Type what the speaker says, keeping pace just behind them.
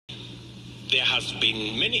there has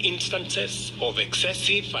been many instances of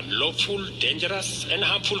excessive, unlawful, dangerous, and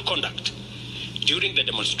harmful conduct during the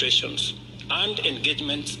demonstrations and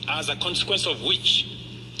engagements, as a consequence of which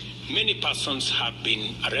many persons have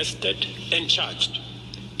been arrested and charged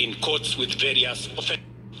in courts with various offenses.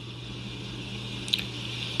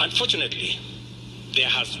 Unfortunately, there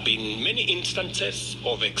has been many instances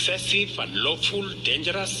of excessive, unlawful,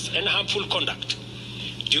 dangerous, and harmful conduct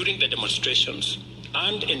during the demonstrations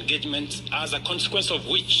and engagements, as a consequence of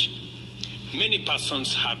which many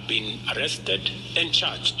persons have been arrested and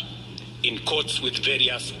charged in courts with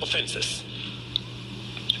various offenses.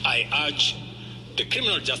 I urge the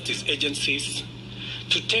criminal justice agencies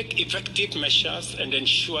to take effective measures and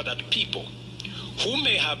ensure that people who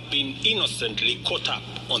may have been innocently caught up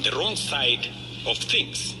on the wrong side of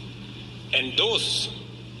things and those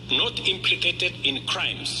not implicated in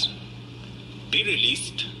crimes be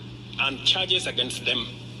released and charges against them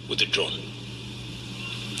withdrawn.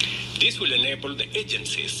 This will enable the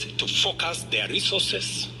agencies to focus their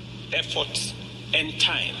resources, efforts, and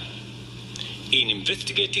time in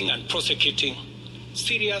investigating and prosecuting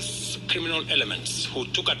serious criminal elements who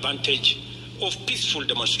took advantage of peaceful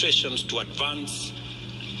demonstrations to advance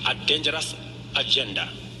a dangerous agenda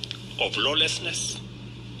of lawlessness,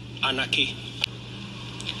 anarchy.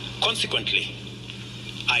 Consequently,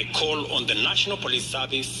 I call on the National Police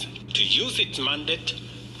Service to use its mandate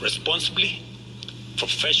responsibly,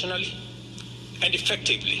 professionally, and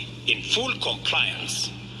effectively in full compliance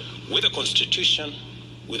with the Constitution,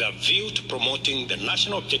 with a view to promoting the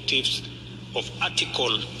national objectives of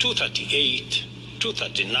Article 238,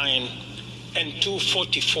 239, and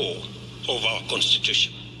 244 of our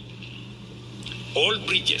Constitution. All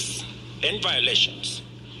breaches and violations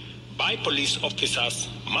by police officers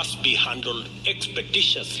must be handled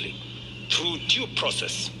expeditiously through due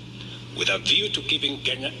process, with a view to giving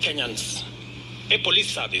Kenyans a police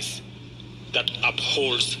service that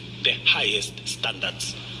upholds the highest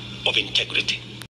standards of integrity.